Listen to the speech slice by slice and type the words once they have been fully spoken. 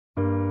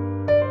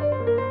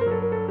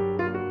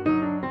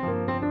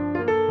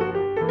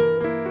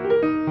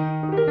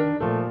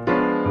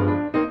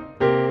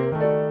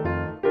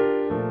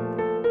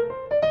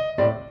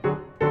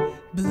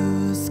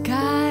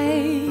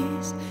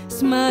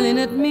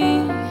at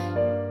me,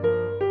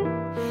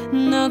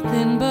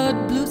 nothing but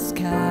blue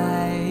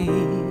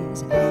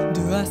skies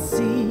do I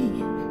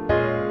see.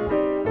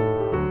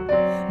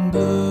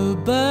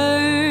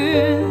 Bluebirds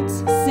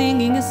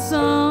singing a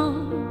song,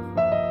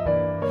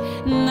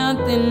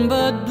 nothing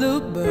but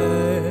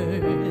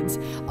bluebirds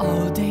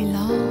all day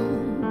long.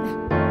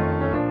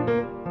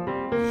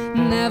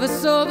 Never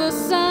saw the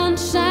sun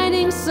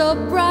shining so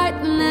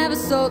bright, never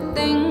saw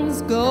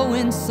things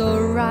going so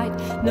right.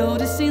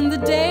 Noticing the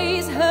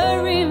days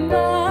hurrying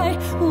by,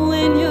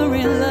 when you're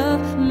in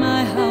love,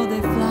 my how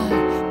they fly.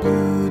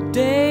 Blue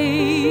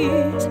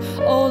days,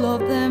 all of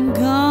them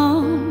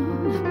gone,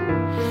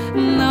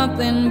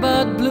 nothing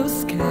but blue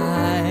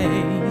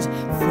skies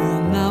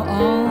from now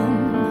on.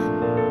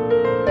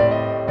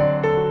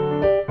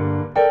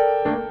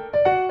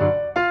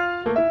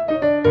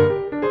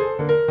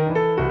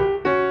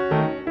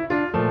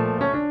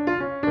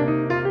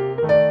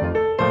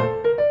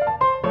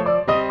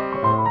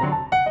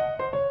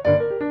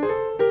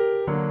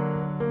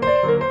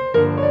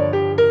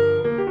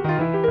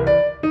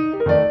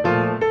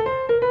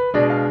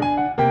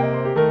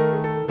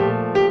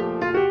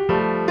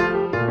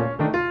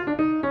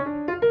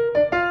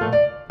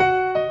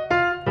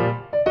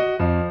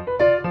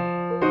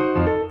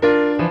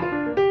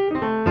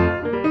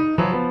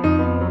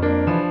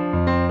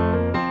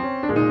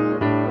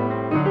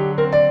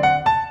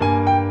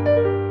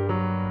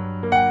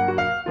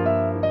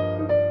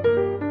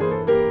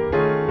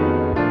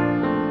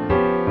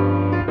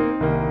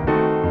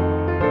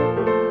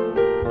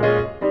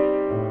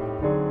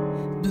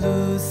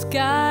 Blue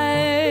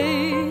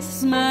skies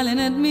smiling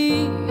at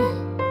me,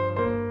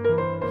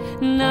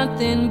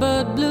 nothing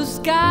but blue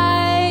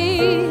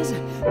skies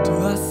do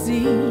I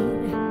see.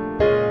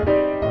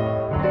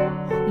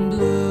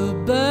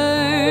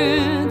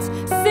 Bluebirds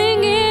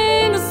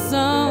singing a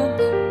song,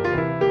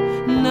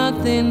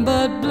 nothing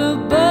but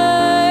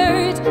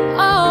bluebirds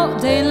all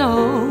day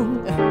long.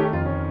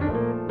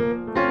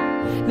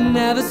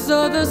 Never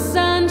saw the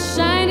sun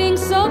shining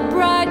so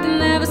bright,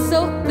 never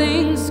saw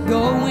things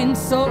going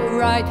so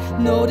right.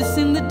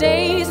 Noticing the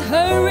days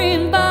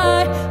hurrying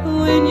by,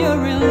 when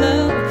you're in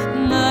love,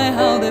 my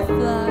how they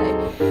fly.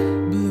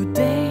 Blue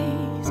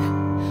days,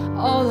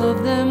 all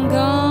of them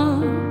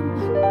gone,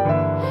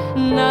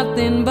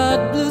 nothing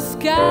but blue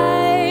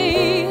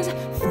skies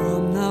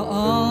from now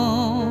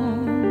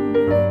on.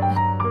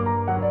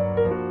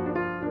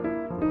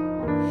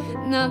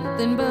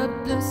 Nothing but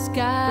blue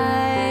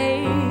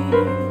skies.